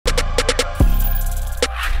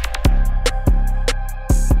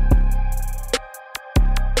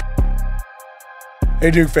Hey,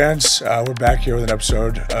 Duke fans. We're back here with an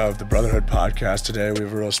episode of the Brotherhood Podcast today. We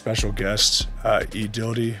have a real special guest,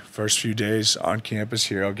 Dildy. First few days on campus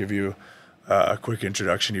here. I'll give you a quick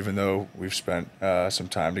introduction, even though we've spent some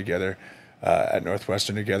time together at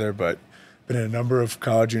Northwestern together, but been in a number of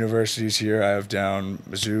college universities here. I have down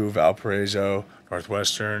Mizzou, Valparaiso,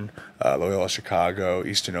 Northwestern, Loyola Chicago,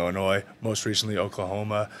 Eastern Illinois, most recently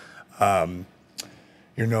Oklahoma.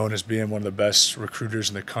 You're known as being one of the best recruiters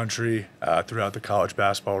in the country throughout the college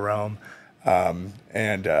basketball realm.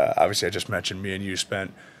 And obviously, I just mentioned me and you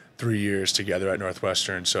spent 3 years together at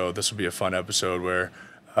Northwestern. So this will be a fun episode where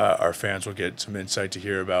our fans will get some insight to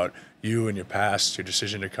hear about you and your past, your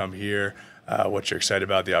decision to come here, what you're excited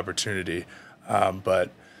about, the opportunity.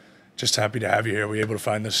 But just happy to have you here. Were you able to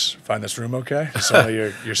find this room okay? It's only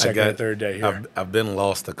your second or third day here. I've been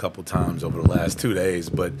lost a couple times over the last 2 days,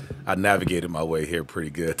 but I navigated my way here pretty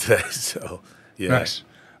good today. So, yeah. Nice.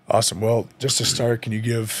 Awesome. Well, just to start, can you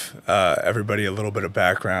give everybody a little bit of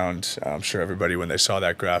background? I'm sure everybody, when they saw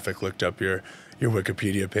that graphic, looked up your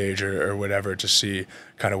Wikipedia page or whatever to see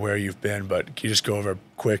kind of where you've been. But can you just go over a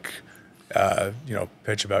quick,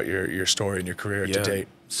 pitch about your story and your career to date?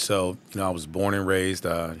 So, I was born and raised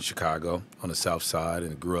in Chicago on the south side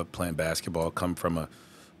and grew up playing basketball. Come from a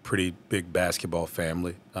pretty big basketball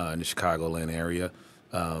family in the Chicagoland area.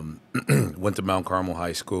 Went to Mount Carmel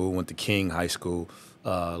High School, went to King High School,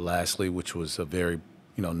 lastly, which was a very,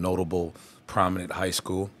 notable, prominent high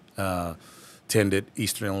school. Attended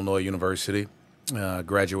Eastern Illinois University,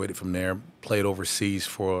 graduated from there, played overseas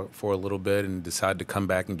for a little bit and decided to come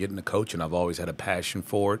back and get into coaching. I've always had a passion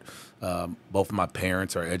for it. Both of my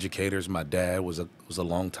parents are educators. My dad was a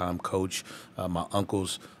longtime coach. My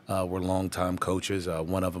uncles were longtime coaches.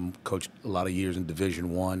 One of them coached a lot of years in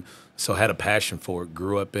Division I. So I had a passion for it,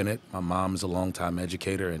 grew up in it. My mom's a longtime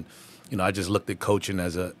educator, and I just looked at coaching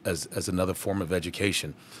as another form of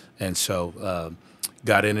education. And so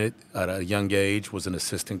got in it at a young age, was an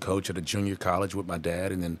assistant coach at a junior college with my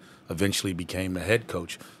dad, and then eventually became the head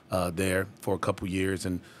coach there for a couple years,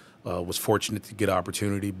 and was fortunate to get an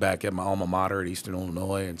opportunity back at my alma mater at Eastern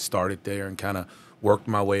Illinois and started there and kind of worked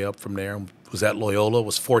my way up from there. Was at Loyola,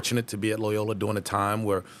 was fortunate to be at Loyola during a time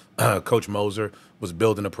where Coach Moser was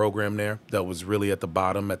building a program there that was really at the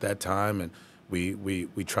bottom at that time, and we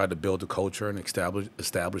tried to build a culture and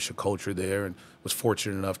establish a culture there, and was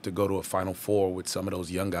fortunate enough to go to a Final Four with some of those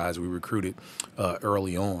young guys we recruited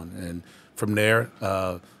early on. And from there,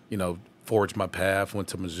 forged my path, went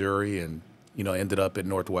to Missouri, and ended up at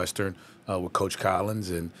Northwestern with Coach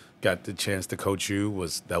Collins, and got the chance to coach you.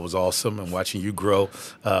 That was awesome, and watching you grow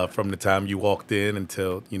from the time you walked in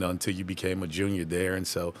until you became a junior there. And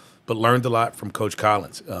so, but learned a lot from Coach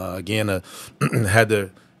Collins. Again, had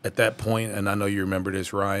to. At that point, and I know you remember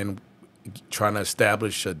this, Ryan, trying to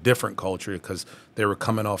establish a different culture because they were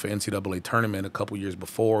coming off an NCAA tournament a couple years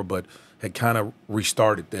before, but had kind of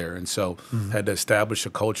restarted there. And so had to establish a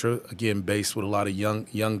culture, again, based with a lot of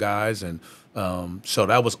young guys. And so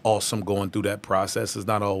that was awesome going through that process. It's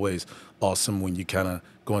not always awesome when you kind of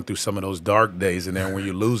going through some of those dark days in there when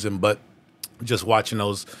you're losing, but just watching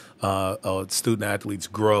those student athletes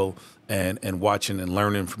grow and watching and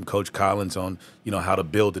learning from Coach Collins on, how to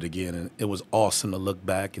build it again. And it was awesome to look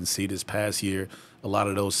back and see this past year, a lot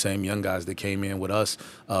of those same young guys that came in with us,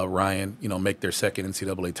 Ryan, make their second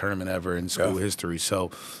NCAA tournament ever in school history.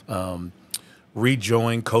 So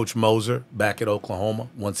rejoined Coach Moser back at Oklahoma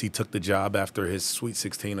once he took the job after his Sweet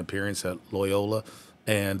 16 appearance at Loyola.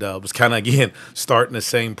 And was kind of, again, starting the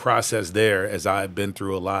same process there as I've been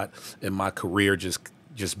through a lot in my career,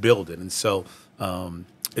 just building. And so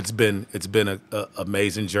it's been an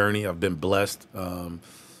amazing journey. I've been blessed. When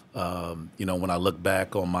I look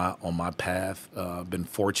back on my path, I've been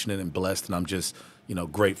fortunate and blessed, and I'm just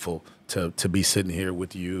grateful to be sitting here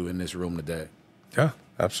with you in this room today. Yeah,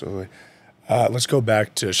 absolutely. Let's go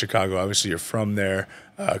back to Chicago. Obviously, you're from there.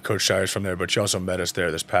 Coach Scheyer's from there, but you also met us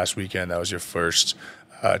there this past weekend. That was your first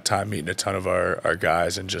time meeting a ton of our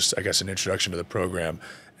guys, and just, I guess, an introduction to the program.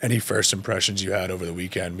 Any first impressions you had over the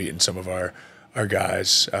weekend meeting some of our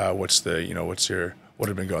guys? What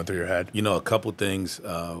had been going through your head? A couple things.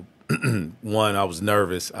 One, I was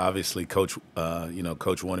nervous. Obviously, Coach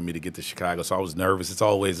wanted me to get to Chicago, so I was nervous. It's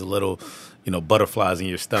always a little, butterflies in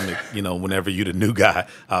your stomach, whenever you're the new guy.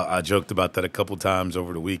 I joked about that a couple times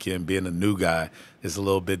over the weekend. Being a new guy is a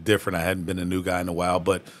little bit different. I hadn't been a new guy in a while,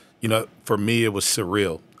 but, for me, it was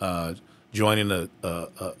surreal. Joining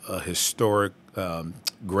a historic,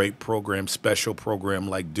 great program, special program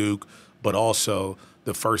like Duke, but also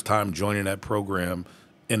the first time joining that program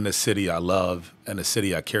in the city I love and the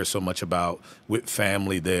city I care so much about, with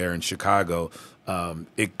family there in Chicago.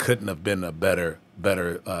 It couldn't have been a better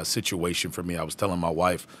better situation for me. I was telling my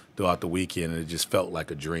wife throughout the weekend, and it just felt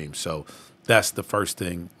like a dream. So that's the first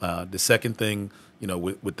thing. The second thing,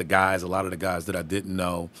 with the guys, a lot of the guys that I didn't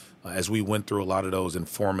know, as we went through a lot of those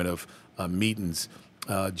informative meetings,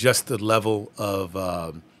 just the level of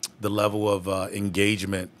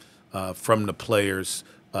engagement from the players,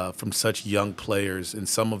 from such young players in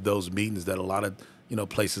some of those meetings that a lot of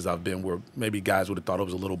places I've been where maybe guys would have thought it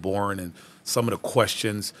was a little boring, and some of the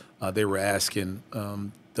questions they were asking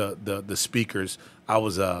the speakers, I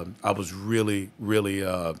was really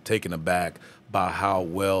taken aback by how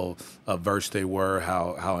well versed they were,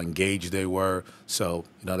 how engaged they were. So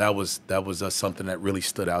that was something that really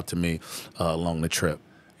stood out to me along the trip.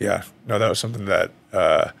 Yeah, no, that was something that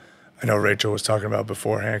I know Rachel was talking about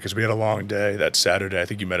beforehand, because we had a long day that Saturday. I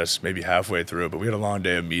think you met us maybe halfway through, but we had a long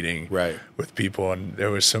day of meeting with people, and there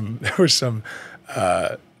was some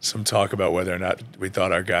talk about whether or not we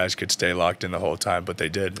thought our guys could stay locked in the whole time, but they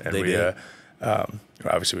did. And they did.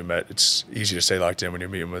 Obviously we met. It's easy to stay locked in when you're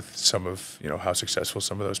meeting with some of how successful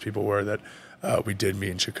some of those people were that we did meet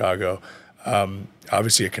in Chicago.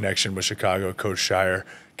 Obviously a connection with Chicago, Coach Scheyer.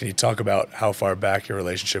 Can you talk about how far back your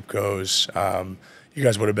relationship goes? You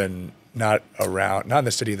guys would have been not in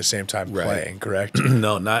the city at the same time playing, correct?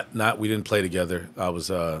 No, not. We didn't play together. I was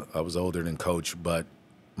older than Coach, but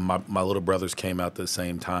my little brothers came out the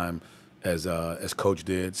same time as Coach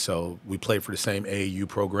did. So we played for the same AAU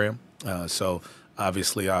program. So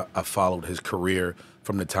obviously I followed his career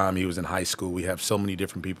from the time he was in high school. We have so many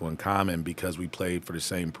different people in common because we played for the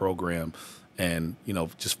same program. And,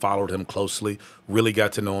 just followed him closely. Really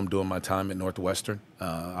got to know him during my time at Northwestern.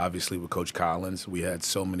 Obviously with Coach Collins, we had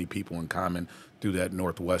so many people in common through that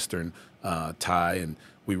Northwestern tie. And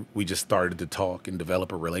we just started to talk and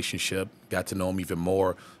develop a relationship. Got to know him even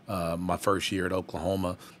more. My first year at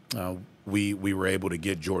Oklahoma, we were able to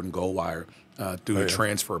get Jordan Goldwire through the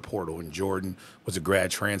transfer portal. And Jordan was a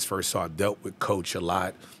grad transfer, so I dealt with Coach a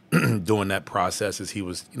lot during that process as he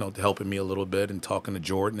was, helping me a little bit and talking to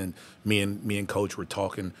Jordan, and me and Coach were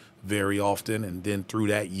talking very often. And then through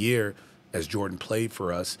that year, as Jordan played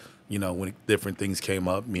for us, when different things came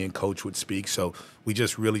up, me and Coach would speak. So we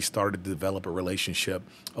just really started to develop a relationship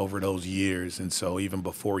over those years. And so even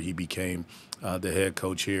before he became the head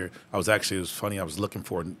coach here, it was funny, I was looking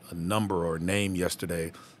for a number or a name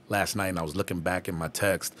last night, and I was looking back in my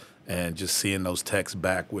text and just seeing those texts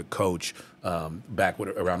back with Coach, around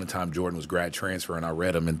the time Jordan was grad transfer, and I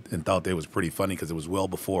read them and thought they was pretty funny because it was well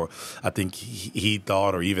before I think he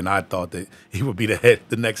thought, or even I thought, that he would be the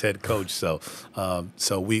next head coach. So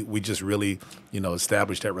we just really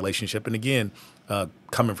established that relationship. And again,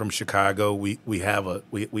 coming from Chicago, we have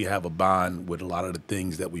a bond with a lot of the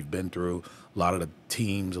things that we've been through, a lot of the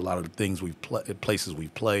teams, a lot of the things places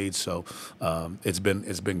we've played. So it's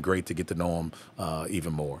been great to get to know him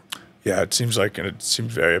even more. Yeah, it seems like, and it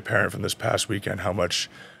seems very apparent from this past weekend how much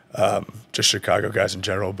just Chicago guys in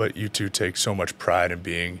general, but you two take so much pride in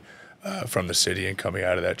being from the city and coming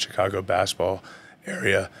out of that Chicago basketball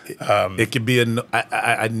area. It could be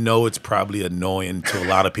I know it's probably annoying to a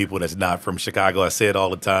lot of people that's not from Chicago. I say it all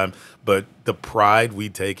the time, but the pride we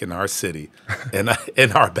take in our city and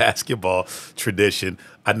in our basketball tradition,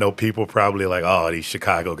 I know people probably like, oh, these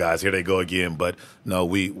Chicago guys, here they go again. But no,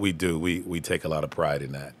 we do. We take a lot of pride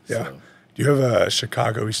in that. Yeah. So. Do you have a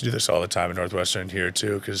Chicago? We used to do this all the time in Northwestern here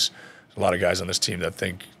too, because there's a lot of guys on this team that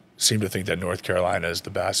seem to think that North Carolina is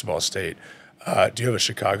the basketball state. Do you have a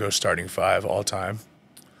Chicago starting five all time?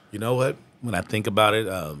 You know what? When I think about it,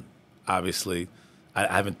 obviously, I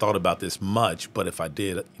haven't thought about this much, but if I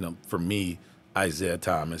did, for me, Isaiah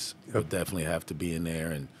Thomas would definitely have to be in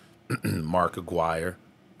there, and Mark Aguirre.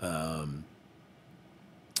 I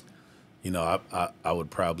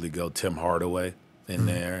would probably go Tim Hardaway in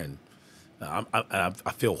there, and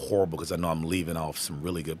I feel horrible because I know I'm leaving off some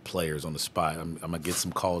really good players on the spot. I'm gonna get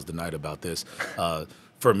some calls tonight about this.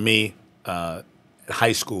 For me,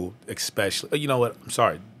 high school especially, you know what? I'm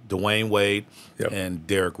sorry, Dwayne Wade and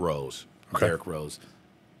Derrick Rose. Okay. Derrick Rose.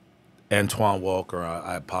 Antoine Walker,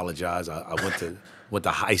 I apologize. I went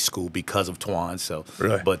to high school because of Twan, so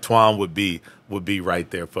really? But Twan would be right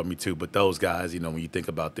there for me too. But those guys, when you think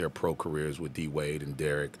about their pro careers with D Wade and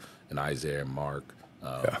Derrick and Isaiah and Mark,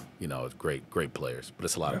 it's great players. But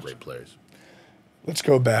it's a lot of great players. Let's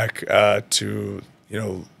go back to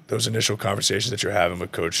those initial conversations that you're having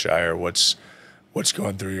with Coach Scheyer. What's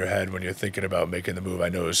going through your head when you're thinking about making the move? I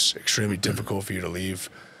know it's extremely difficult for you to leave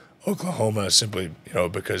Oklahoma simply,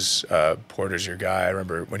 because Porter's your guy. I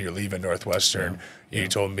remember when you're leaving Northwestern, you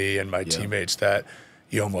told me and my teammates that,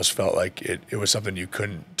 you almost felt like it was something you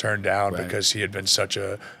couldn't turn down because he had been such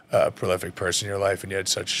a prolific person in your life, and you had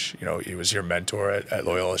such, he was your mentor at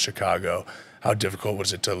Loyola Chicago. How difficult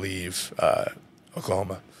was it to leave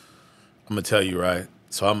Oklahoma? I'm gonna tell you, right?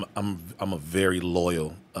 So I'm a very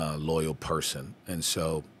loyal person, and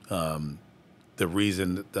so a lot of the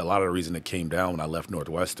reason it came down when I left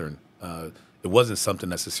Northwestern, it wasn't something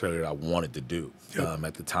necessarily that I wanted to do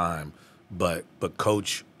at the time, but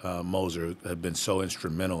Coach Moser had been so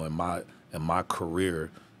instrumental in my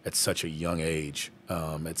career at such a young age,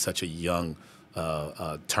 at such a young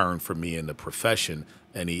turn for me in the profession,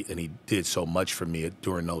 and he did so much for me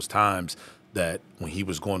during those times that when he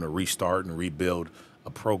was going to restart and rebuild a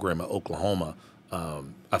program at Oklahoma,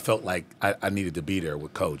 I felt like I needed to be there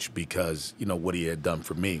with Coach because what he had done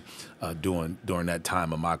for me during that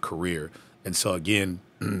time of my career. And so again,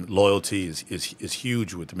 loyalty is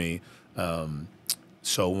huge with me.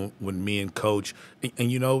 So when me and Coach,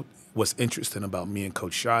 and what's interesting about me and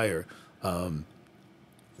Coach Scheyer,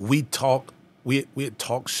 we had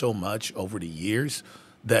talked so much over the years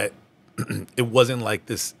that it wasn't like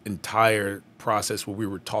this entire process where we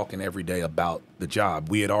were talking every day about the job.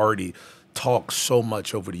 We had already talked so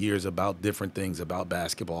much over the years about different things, about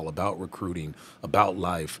basketball, about recruiting, about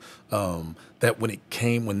life, that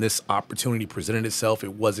when this opportunity presented itself,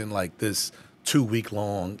 it wasn't like this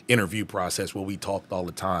 2-week-long interview process where we talked all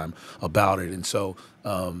the time about it. And so,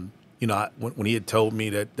 when he had told me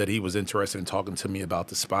that he was interested in talking to me about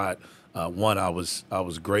the spot, one, I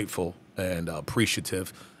was grateful and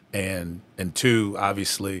appreciative. And two,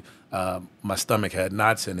 obviously, my stomach had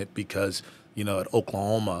knots in it because, at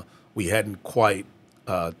Oklahoma, we hadn't quite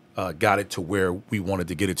got it to where we wanted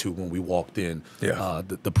to get it to when we walked in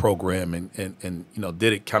the program and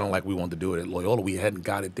did it kind of like we wanted to do it at Loyola. We hadn't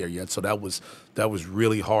got it there yet. So that was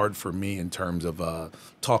really hard for me in terms of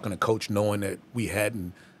talking to Coach, knowing that we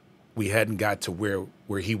hadn't got to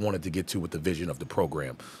where he wanted to get to with the vision of the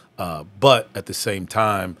program. But at the same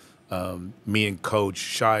time, me and Coach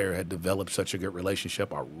Scheyer had developed such a good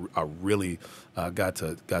relationship. I really got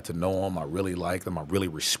to know him. I really liked him. I really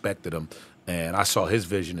respected him, and I saw his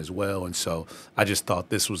vision as well. And so I just thought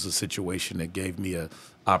this was a situation that gave me an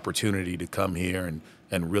opportunity to come here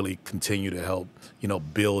and really continue to help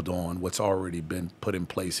build on what's already been put in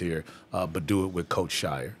place here, but do it with Coach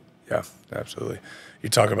Scheyer. Yeah, absolutely. You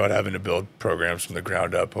talk about having to build programs from the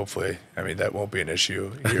ground up. Hopefully, that won't be an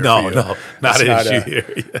issue here. No, not an issue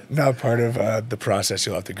here. Not part of the process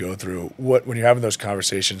you'll have to go through. When you're having those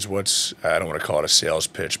conversations, I don't want to call it a sales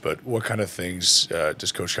pitch, but what kind of things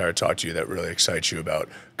does Coach Scheyer talk to you that really excites you about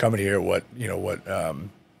coming here? What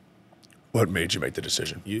made you make the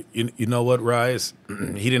decision? You know what, Rise?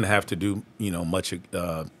 He didn't have to do much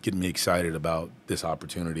getting me excited about this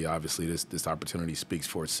opportunity. Obviously, this opportunity speaks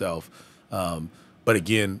for itself. But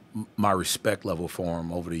again, my respect level for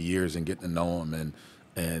him over the years and getting to know him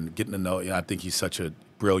and getting to know, I think he's such a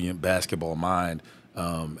brilliant basketball mind.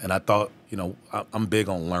 And I thought, I'm big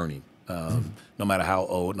on learning. No matter how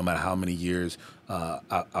old, no matter how many years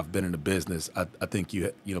I've been in the business, I think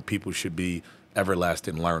people should be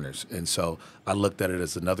everlasting learners. And so I looked at it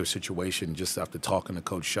as another situation just after talking to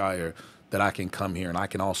Coach Scheyer that I can come here and I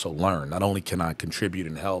can also learn. Not only can I contribute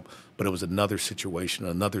and help, but it was another situation,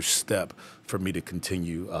 another step for me to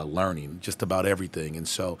continue learning just about everything. And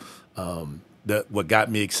so what got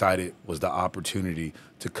me excited was the opportunity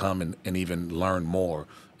to come and even learn more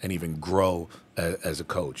and even grow as a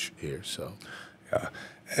coach here. So, yeah.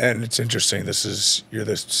 And it's interesting. You're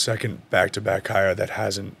the second back-to-back hire that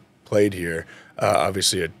hasn't played here.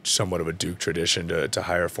 Obviously, somewhat of a Duke tradition to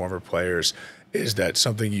hire former players. Is that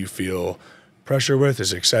something you feel pressure with?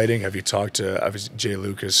 Is it exciting? Have you talked to obviously Jay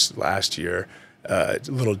Lucas last year? It's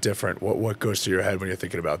a little different. What goes through your head when you're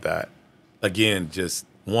thinking about that? Again, just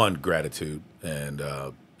one, gratitude, and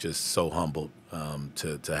just so humbled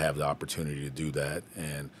to have the opportunity to do that.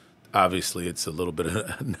 And obviously, it's a little bit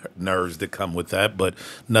of nerves that come with that, but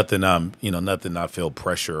nothing I feel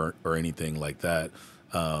pressure or anything like that.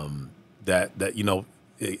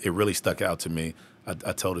 It really stuck out to me.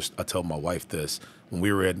 I told my wife this when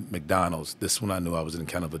we were at McDonald's. This when I knew I was in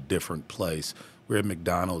kind of a different place. We were at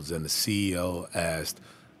McDonald's and the CEO asked,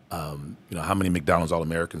 how many McDonald's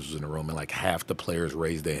All-Americans was in the room, and like half the players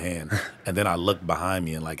raised their hand. And then I looked behind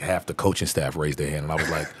me and like half the coaching staff raised their hand, and I was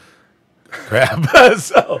like, crap.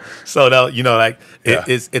 so that,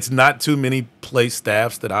 it's not too many place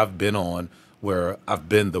staffs that I've been on where I've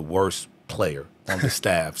been the worst player on the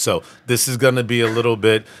staff. So this is going to be a little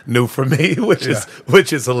bit new for me, which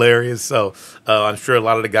is hilarious. So I'm sure a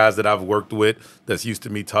lot of the guys that I've worked with that's used to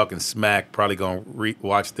me talking smack probably going to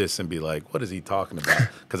watch this and be like, what is he talking about?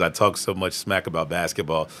 Because I talk so much smack about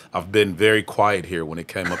basketball. I've been very quiet here when it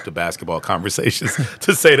came up to basketball conversations,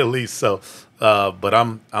 to say the least. So, but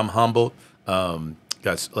I'm humbled.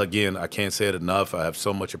 Guys, again, I can't say it enough. I have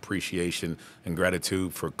so much appreciation and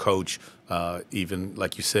gratitude for Coach, even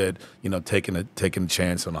like you said, taking a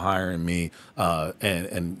chance on hiring me,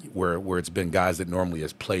 and where it's been guys that normally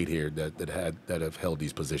has played here that have held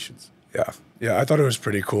these positions. Yeah, I thought it was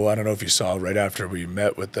pretty cool. I don't know if you saw right after we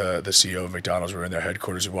met with the CEO of McDonald's, we were in their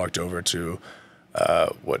headquarters. We walked over to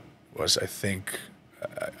what was,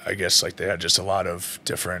 I guess like they had just a lot of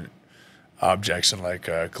different objects and like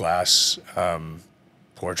glass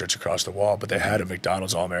portraits across the wall, but they had a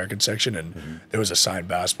McDonald's All-American section, and there was a signed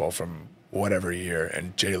basketball from whatever year,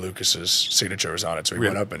 and Jay Lucas's signature was on it. So we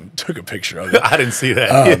went up and took a picture of it. I didn't see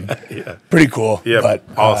that. Pretty cool. Yeah, but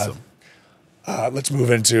awesome. Let's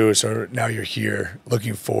move into, so now you're here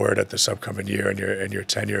looking forward at this upcoming year and your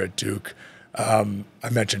tenure at Duke. I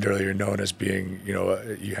mentioned earlier, known as being,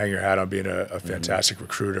 you hang your hat on being a fantastic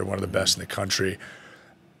recruiter, one of the best in the country.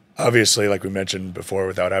 Obviously, like we mentioned before,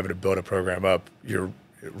 without having to build a program up, your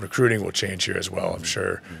recruiting will change here as well. I'm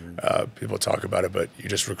sure people talk about it, but you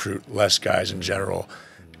just recruit less guys in general.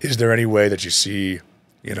 Is there any way that you see,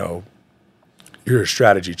 your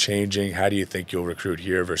strategy changing? How do you think you'll recruit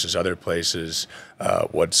here versus other places?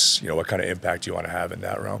 What kind of impact do you want to have in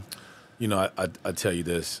that realm? I tell you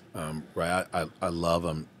this, right? I love.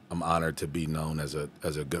 I'm honored to be known as a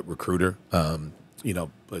good recruiter.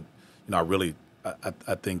 But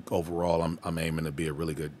I think overall I'm aiming to be a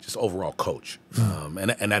really good just overall coach, and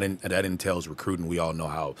that entails recruiting. We all know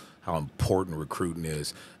how important recruiting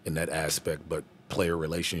is in that aspect, but player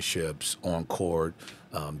relationships on court,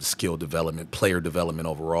 skill development, player development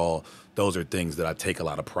overall. Those are things that I take a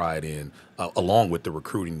lot of pride in, along with the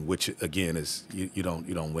recruiting, which again is you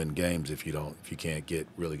don't win games if you can't get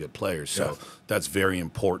really good players. So that's very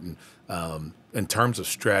important. In terms of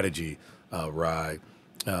strategy, Rye,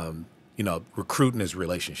 recruiting is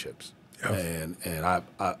relationships, and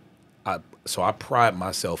so I pride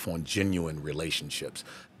myself on genuine relationships.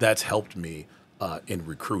 That's helped me in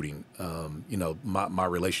recruiting. My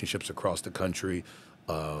relationships across the country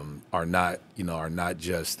are not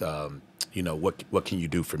just what can you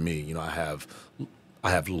do for me. I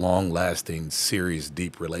have long-lasting, serious,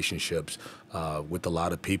 deep relationships with a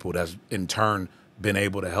lot of people that's in turn been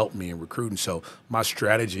able to help me in recruiting. So my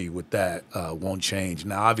strategy with that won't change.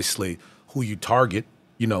 Now, obviously, who you target,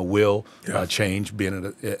 will change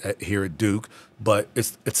being here at Duke, but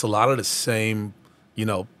it's a lot of the same,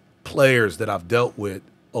 players that I've dealt with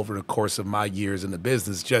over the course of my years in the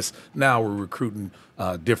business. Just now we're recruiting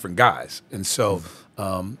different guys. And so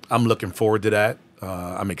I'm looking forward to that.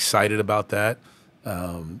 I'm excited about that.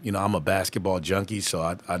 I'm a basketball junkie,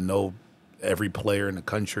 so I know every player in the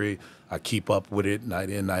country. I keep up with it night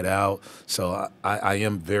in, night out. So I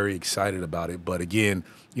am very excited about it. But again,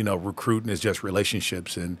 recruiting is just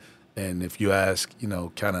relationships. And if you ask,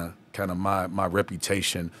 kind of my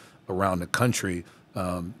reputation around the country,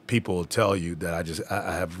 people will tell you that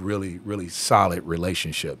I have really, really solid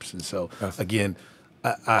relationships. And so again,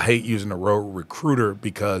 I hate using the word recruiter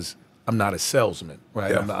because I'm not a salesman,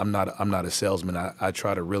 right? Yeah. I'm not a salesman. I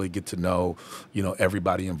try to really get to know,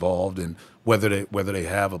 everybody involved, and whether they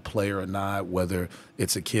have a player or not, whether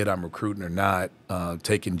it's a kid I'm recruiting or not,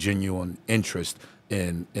 taking genuine interest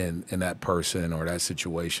in that person or that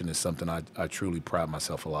situation is something I truly pride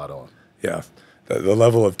myself a lot on. Yeah, the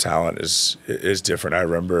level of talent is different. I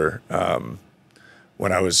remember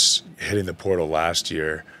when I was hitting the portal last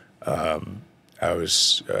year, Coach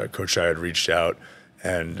Scheyer had reached out.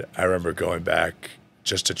 And I remember going back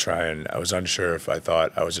just to try, and I was unsure if I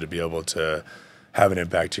thought I was going to be able to have an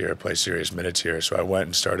impact here, play serious minutes here. So I went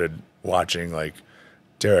and started watching like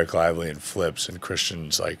Derek Lively and Flips and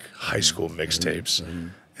Christian's like high school mixtapes.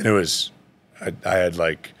 And it was, I had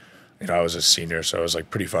like, I was a senior, so I was like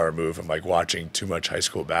pretty far removed from like watching too much high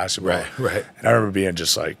school basketball. Right. And I remember being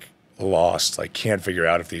just like lost, like can't figure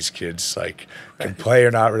out if these kids like can play or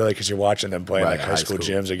not really, because you're watching them play in like high school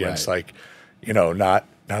gyms against like, not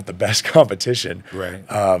the best competition. Right.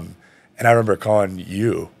 And I remember calling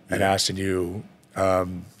you and asking you, I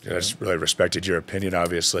just really respected your opinion,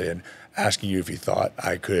 obviously, and asking you if you thought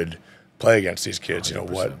I could play against these kids.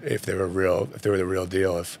 100%. What if they were the real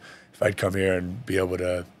deal, if I'd come here and be able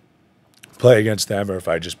to play against them, or if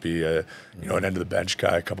I'd just be an end of the bench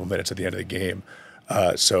guy, a couple minutes at the end of the game.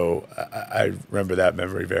 So I remember that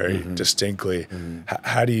memory very distinctly.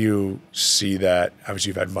 How do you see that? Obviously,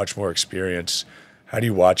 you've had much more experience. How do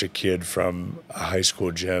you watch a kid from a high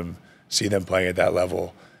school gym, see them playing at that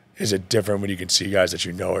level? Is it different when you can see guys that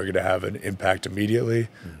you know are going to have an impact immediately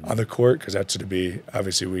on the court? Because that's going to be,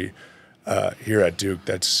 obviously, we here at Duke,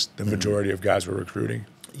 that's the majority of guys we're recruiting.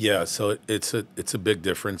 Yeah, so it's a big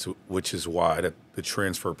difference, which is why the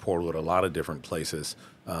transfer portal at a lot of different places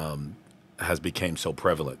has become so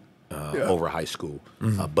prevalent over high school.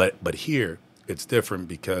 But here it's different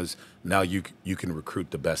because now you can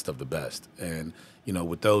recruit the best of the best, and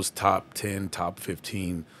with those top 10, top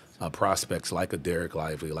 15 prospects like a Derek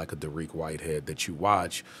Lively, like a Derek Whitehead that you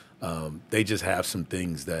watch, they just have some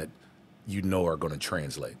things that are going to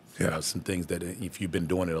translate. Some things that if you've been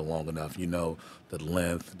doing it long enough, the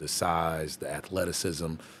length, the size, the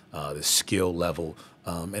athleticism, the skill level,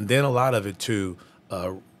 and then a lot of it too,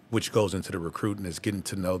 which goes into the recruiting, is getting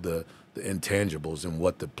to know the intangibles and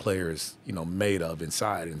what the player is made of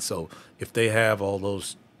inside. And so if they have all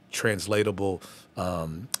those translatable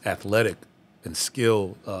athletic and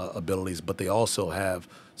skill abilities, but they also have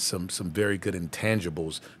some very good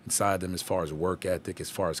intangibles inside them as far as work ethic,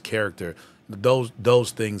 as far as character.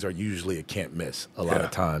 Those things are usually a can't miss a lot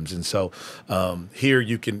of times. And so here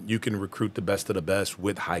you can recruit the best of the best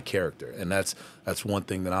with high character, and that's one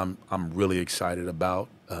thing that I'm really excited about.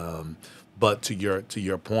 But to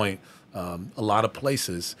your point, a lot of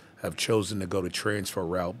places have chosen to go the transfer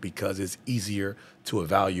route because it's easier to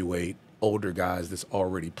evaluate older guys that's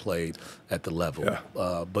already played at the level.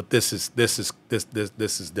 But this is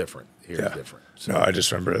different. Here is different. So, no, I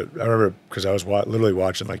remember because I was literally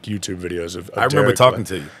watching like YouTube videos of I remember Derek, talking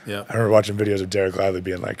to you. Yeah, I remember watching videos of Derek Lively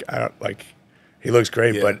being like, he looks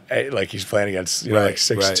great, but like he's playing against like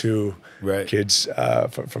 6'2" kids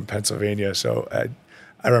from Pennsylvania. So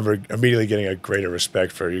I remember immediately getting a greater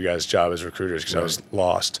respect for you guys' job as recruiters because I was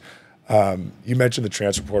lost. You mentioned the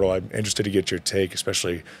transfer portal. I'm interested to get your take,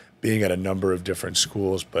 especially being at a number of different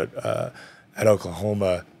schools, but at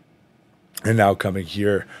Oklahoma and now coming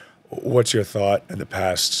here. What's your thought in the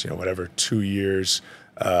past, 2 years,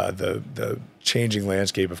 the changing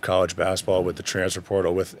landscape of college basketball with the transfer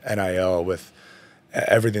portal, with NIL, with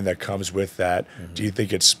everything that comes with that? Do you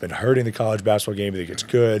think it's been hurting the college basketball game? Do you think it's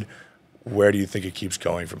good? Where do you think it keeps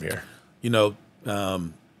going from here?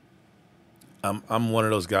 I'm one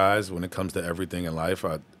of those guys when it comes to everything in life.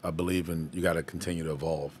 I believe in you got to continue to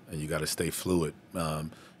evolve and you got to stay fluid.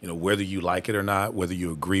 Whether you like it or not, whether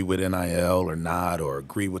you agree with NIL or not, or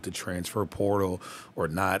agree with the transfer portal or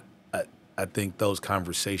not, I think those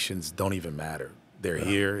conversations don't even matter. They're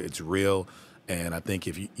here. It's real. And I think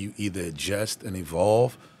if you either adjust and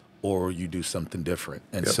evolve or you do something different.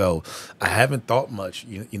 And so I haven't thought much,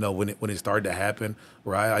 when it started to happen,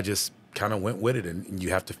 right? I just kind of went with it, and you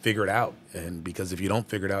have to figure it out. And because if you don't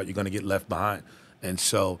figure it out, you're going to get left behind. And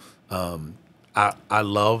so I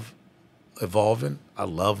love evolving. I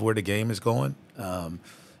love where the game is going. I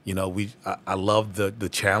love the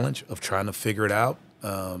challenge of trying to figure it out.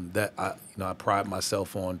 That I pride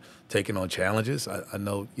myself on taking on challenges. I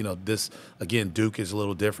know, this, again, Duke is a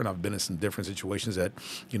little different. I've been in some different situations at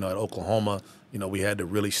Oklahoma. We had to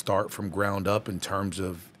really start from ground up in terms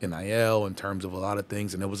of NIL, in terms of a lot of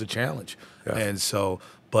things, and it was a challenge. And so,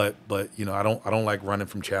 but I don't like running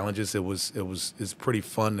from challenges. It's pretty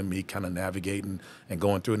fun to me, kind of navigating and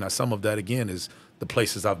going through. Now, some of that again is the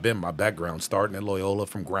places I've been, my background, starting at Loyola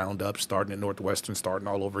from ground up, starting at Northwestern, starting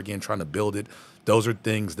all over again, trying to build it. Those are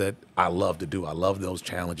things that I love to do. I love those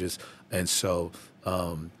challenges. And so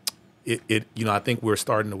I think we're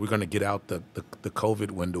going to get out the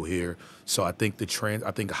COVID window here. So I think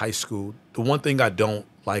I think high school, the one thing I don't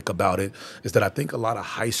like about it is that I think a lot of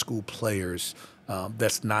high school players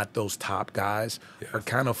that's not those top guys are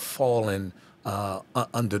kind of falling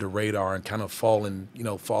under the radar and kind of falling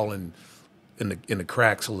in the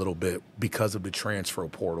cracks a little bit because of the transfer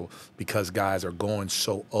portal, because guys are going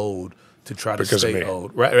so old to try to stay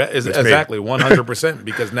old. Right, exactly, 100%.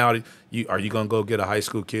 Because now, are you going to go get a high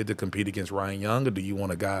school kid to compete against Ryan Young, or do you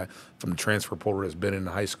want a guy from the transfer portal that's been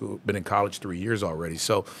in college 3 years already?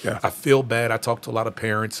 So I feel bad. I talk to a lot of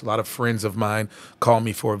parents, a lot of friends of mine call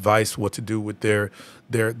me for advice what to do with their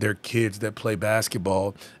kids that play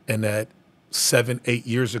basketball, and that 7-8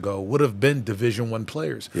 years ago would have been Division I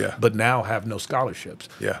players, but now have no scholarships.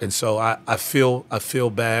 And so I feel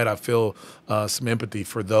bad. I feel some empathy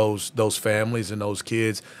for those families and those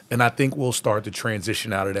kids. And I think we'll start to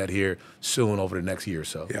transition out of that here soon over the next year or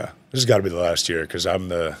so. Yeah, this has got to be the last year because I'm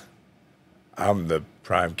the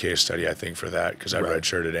prime case study, I think, for that because I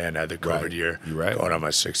redshirted and had the COVID year going on my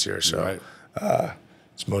 6th year. So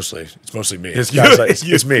It's mostly me. It's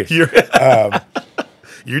it's me.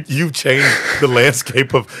 You've changed the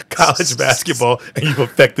landscape of college basketball, and you've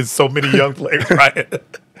affected so many young players, Ryan.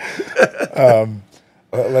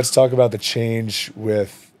 Let's talk about the change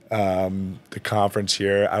with the conference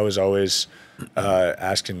here. I was always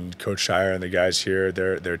asking Coach Scheyer and the guys here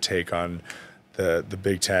their take on the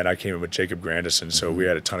Big Ten. I came in with Jacob Grandison, so we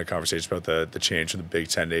had a ton of conversations about the change from the Big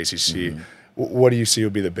Ten to ACC. What do you see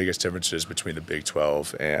would be the biggest differences between the Big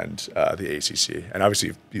 12 and the ACC? And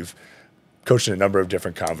obviously, you've coached in a number of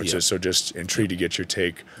different conferences, so just intrigued to get your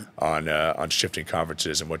take on shifting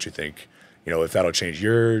conferences and what you think. If that'll change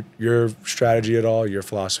your strategy at all, your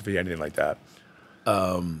philosophy, anything like that.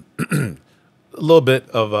 A little bit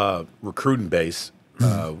of a recruiting base.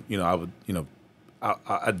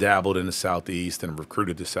 I dabbled in the Southeast and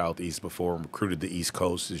recruited the Southeast before, and recruited the East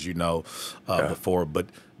Coast, as you know, before. But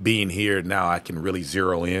being here now, I can really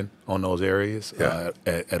zero in on those areas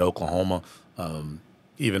at Oklahoma.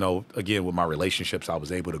 Even though, again, with my relationships, I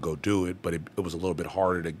was able to go do it, but it was a little bit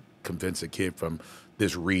harder to convince a kid from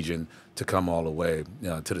this region to come all the way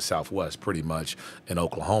to the Southwest, pretty much, in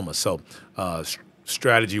Oklahoma. So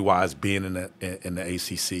strategy-wise, being in the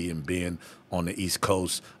ACC and being on the East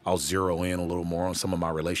Coast, I'll zero in a little more on some of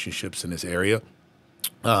my relationships in this area.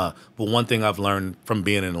 But one thing I've learned from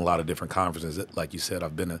being in a lot of different conferences, like you said,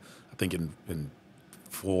 I've been, I think, in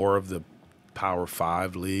 4 of the Power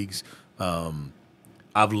 5 leagues.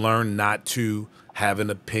 I've learned not to have an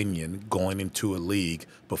opinion going into a league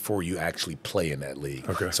before you actually play in that league.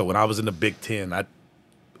 Okay. So when I was in the Big Ten,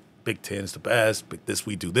 Big Ten's the best.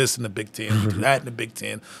 We do this in the Big Ten. We do that in the Big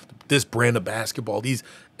Ten. This brand of basketball,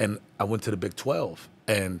 and I went to the Big 12.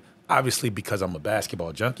 And obviously, because I'm a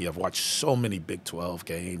basketball junkie, I've watched so many Big 12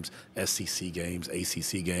 games, SEC games,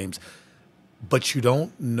 ACC games. But you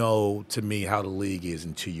don't know, to me, how the league is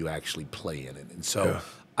until you actually play in it. And so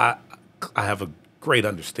I have a great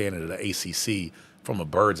understanding of the ACC from a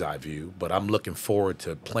bird's eye view, but I'm looking forward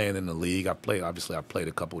to playing in the league. I played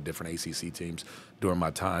a couple of different ACC teams during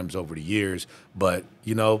my times over the years, but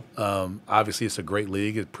obviously it's a great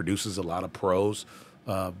league. It produces a lot of pros,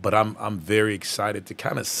 but I'm very excited to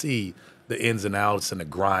kind of see the ins and outs and the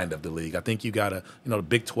grind of the league. I think you got to, the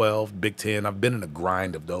Big 12, Big 10, I've been in the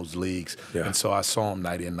grind of those leagues, and so I saw them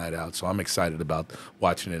night in, night out, so I'm excited about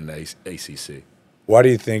watching it in the ACC. Why do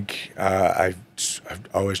you think I'm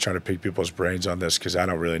always trying to pick people's brains on this because I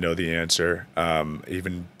don't really know the answer.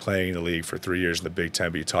 Even playing in the league for 3 years in the Big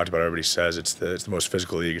Ten, but you talked about it, everybody says it's the most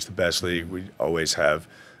physical league, it's the best league. We always have,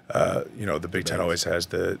 the Big Ten always has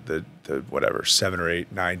the 7 or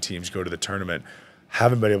 8, 9 teams go to the tournament.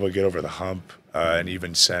 Haven't been able to get over the hump and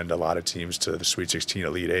even send a lot of teams to the Sweet 16,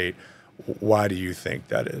 Elite 8. Why do you think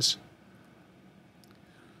that is?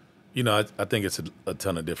 I think it's a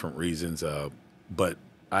ton of different reasons. But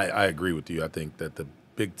I agree with you. I think that the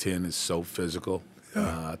Big Ten is so physical.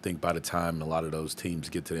 I think by the time a lot of those teams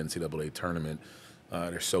get to the NCAA tournament,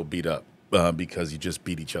 they're so beat up because you just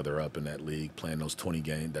beat each other up in that league, playing that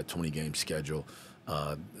 20-game schedule.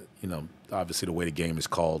 Obviously the way the game is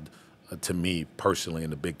called, to me personally, in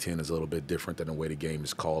the Big Ten is a little bit different than the way the game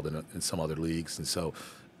is called in some other leagues. And so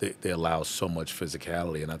they allow so much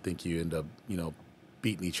physicality, and I think you end up,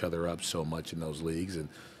 beating each other up so much in those leagues. And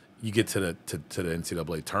you get to the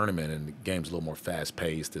NCAA tournament, and the game's a little more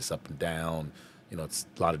fast-paced. It's up and down. It's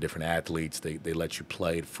a lot of different athletes. They let you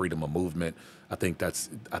play, freedom of movement. I think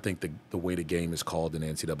the way the game is called in the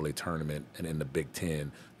NCAA tournament and in the Big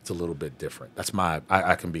Ten, it's a little bit different. That's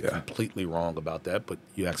I can be completely wrong about that, but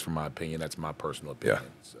you asked for my opinion. That's my personal opinion. Yeah.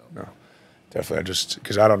 So. No. Definitely, just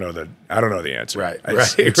because I don't know the answer. Right.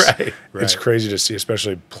 It's crazy to see,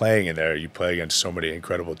 especially playing in there. You play against so many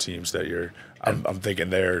incredible teams that I'm thinking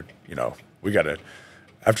we got to,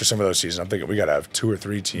 after some of those seasons, I'm thinking we got to have 2 or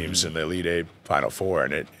 3 teams in the Elite 8 Final Four,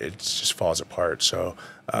 and it just falls apart. So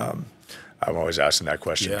I'm always asking that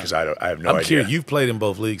question because I have no idea. I'm curious. You've played in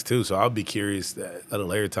both leagues too, so I'll be curious at a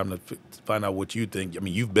later time to find out what you think. I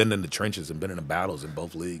mean, you've been in the trenches and been in the battles in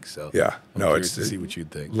both leagues, so I'm curious to see what you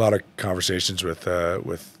think. A lot of conversations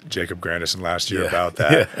with Jacob Grandison last year about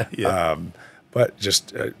that. But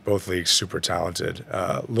just both leagues super talented.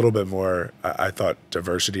 A little bit more, I thought,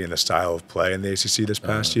 diversity in the style of play in the ACC this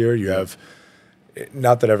past year. You have,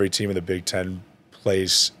 not that every team in the Big Ten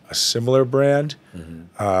plays a similar brand,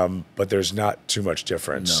 but there's not too much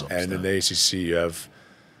difference. And in the ACC, you have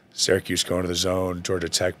Syracuse going to the zone. Georgia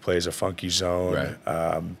Tech plays a funky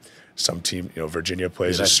zone. Some team, Virginia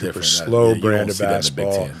plays a super slow brand of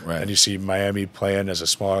basketball. And you see Miami playing as a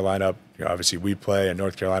smaller lineup. Obviously we play, and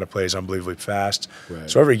North Carolina plays unbelievably fast.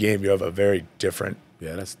 So every game you have a very different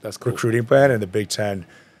that's cool. recruiting plan. And the Big Ten,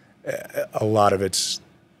 a lot of it's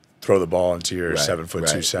throw the ball into your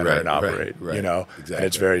 7'2" center and operate, you know, exactly. And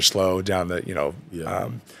it's very slow down the, you know, Yeah.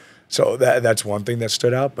 So that's one thing that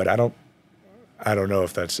stood out, but I don't know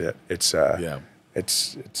if that's it. It's like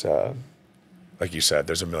you said,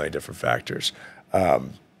 there's a million different factors. All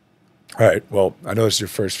right. Well, I know this is your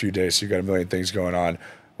first few days, so you got a million things going on.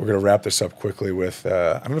 We're going to wrap this up quickly with,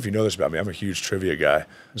 I don't know if you know this about me. I'm a huge trivia guy.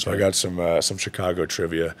 So I got some Chicago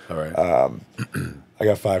trivia. All right. I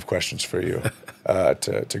got 5 questions for you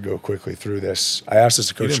to go quickly through this. I asked this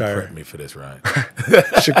to Coach Scheyer. You didn't prep me for this, Ryan.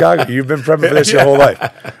 Chicago, you've been prepping for this your whole life.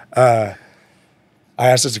 I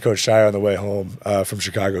asked this to Coach Scheyer on the way home from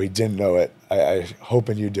Chicago. He didn't know it. I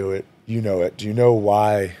hoping you do it. You know it. Do you know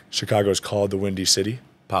why Chicago is called the Windy City?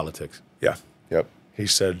 Politics. Yeah. Yep. He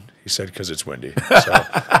said because it's windy. So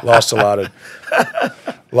lost a lot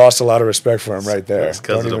of respect for him right there. It's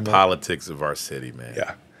because of the politics of our city, man.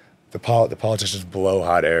 Yeah. The politicians blow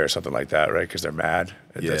hot air or something like that, right? Because they're mad.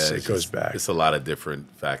 It goes back. It's a lot of different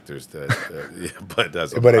factors that, but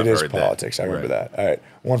that's. But it is politics. I remember that. All right,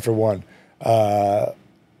 1 for 1.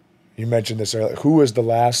 You mentioned this earlier. Who was the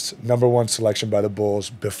last number 1 selection by the Bulls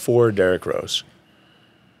before Derrick Rose?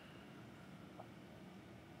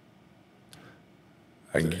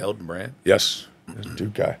 Elton Brand? Yes,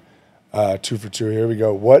 Duke guy. 2 for 2. Here we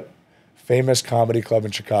go. What famous comedy club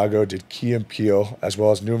in Chicago did Key and Peele, as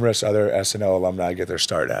well as numerous other SNL alumni, get their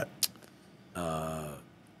start at? I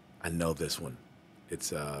know this one.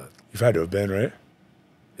 It's You've had to have been, right?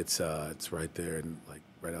 It's right there, in, like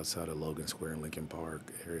right outside of Logan Square in Lincoln Park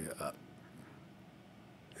area.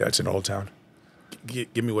 Yeah, it's in Old Town.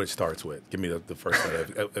 Give me what it starts with. Give me the first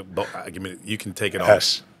letter. Give me. You can take it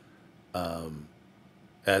S. off.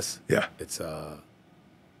 S. Yeah. It's in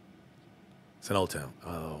Old Town.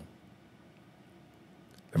 Oh.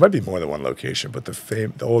 There might be more than one location, but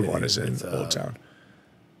the old one is in Old Town.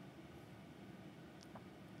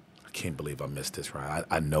 I can't believe I missed this, Ryan.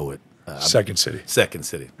 I know it. Second City. Second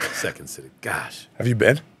City. Gosh. Have you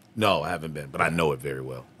been? No, I haven't been, but I know it very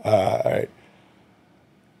well. All right.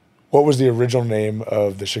 What was the original name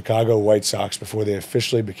of the Chicago White Sox before they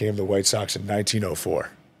officially became the White Sox in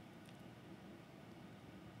 1904?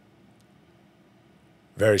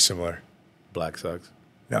 Very similar. Black Sox.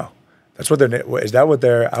 No. That's what their name is. That what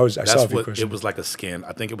their I saw a few what questions. it was like a scandal.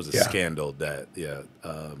 I think it was a scandal that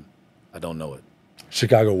I don't know it.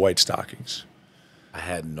 Chicago White Stockings. I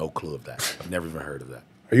had no clue of that. I've never even heard of that.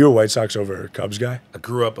 Are you a White Sox over Cubs guy? I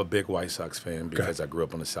grew up a big White Sox fan because I grew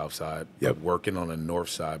up on the South Side. Yep. But working on the North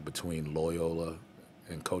Side between Loyola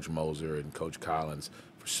and Coach Moser and Coach Collins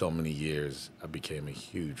for so many years, I became a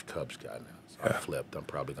huge Cubs guy now. So I flipped. I'm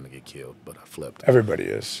probably going to get killed, but I flipped. Everybody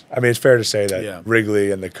is. I mean, it's fair to say that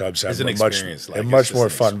Wrigley and the Cubs have a much more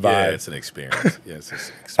fun vibe. Yeah, it's an experience. It's an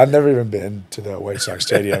experience. I've never even been to the White Sox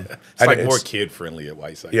Stadium. It's like more kid-friendly at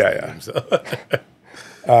White Sox Stadium. So.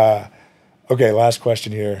 Okay, last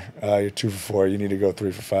question here. You're 2 for 4. You need to go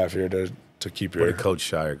 3 for 5 here to keep your. Where did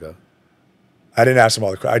Coach Scheyer go? I didn't ask him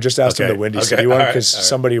all the questions. I just asked him the Windy City one because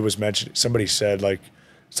somebody said like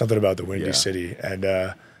something about the Windy City, and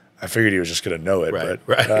I figured he was just going to know it. Right.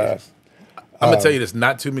 I'm going to tell you this.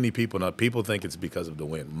 Not too many people know. People think it's because of the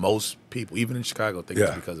wind. Most people, even in Chicago, think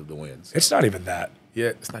it's because of the winds. So. It's not even that. Yeah,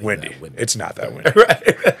 it's not windy. Even that windy. It's not that windy.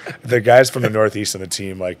 Right. The guys from the Northeast on the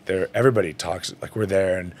team, like everybody talks like we're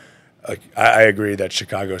there, and like I agree that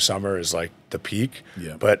Chicago summer is like the peak.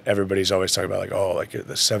 Yeah. But everybody's always talking about like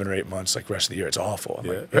the 7 or 8 months, like rest of the year, it's awful. I'm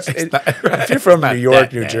like, if you're from New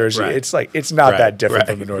York, New Jersey, it's like it's not that different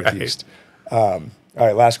from the Northeast. All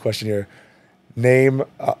right, last question here.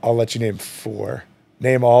 I'll let you name 4.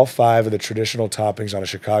 Name all 5 of the traditional toppings on a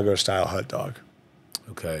Chicago-style hot dog.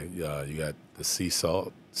 Okay, you got the sea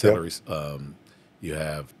salt, celery. Yep. You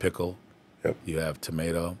have pickle. Yep. You have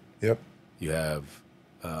tomato. Yep. You have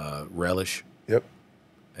relish. Yep.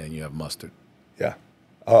 And you have mustard. Yeah,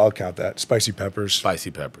 I'll count that. Spicy peppers.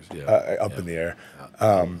 Spicy peppers. Yeah. Up in the air.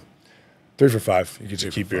 3 for 5. You get to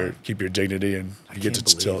keep your dignity, and you get to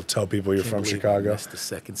still tell people you're from Chicago. That's the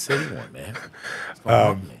Second City one, man.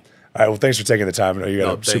 All right. Well, thanks for taking the time. I know you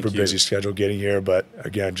got a super busy schedule getting here, but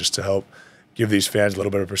again, just to help give these fans a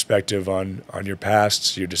little bit of perspective on your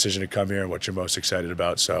past, your decision to come here, and what you're most excited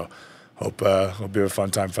about. So, hope you have a fun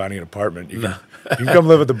time finding an apartment. You can come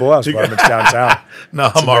live at the Bull House Apartments downtown.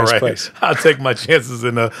 No, I'm all right. Place. I'll take my chances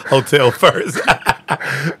in the hotel first.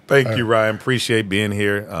 Thank you, Ryan. Appreciate being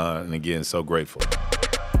here, and again, so grateful.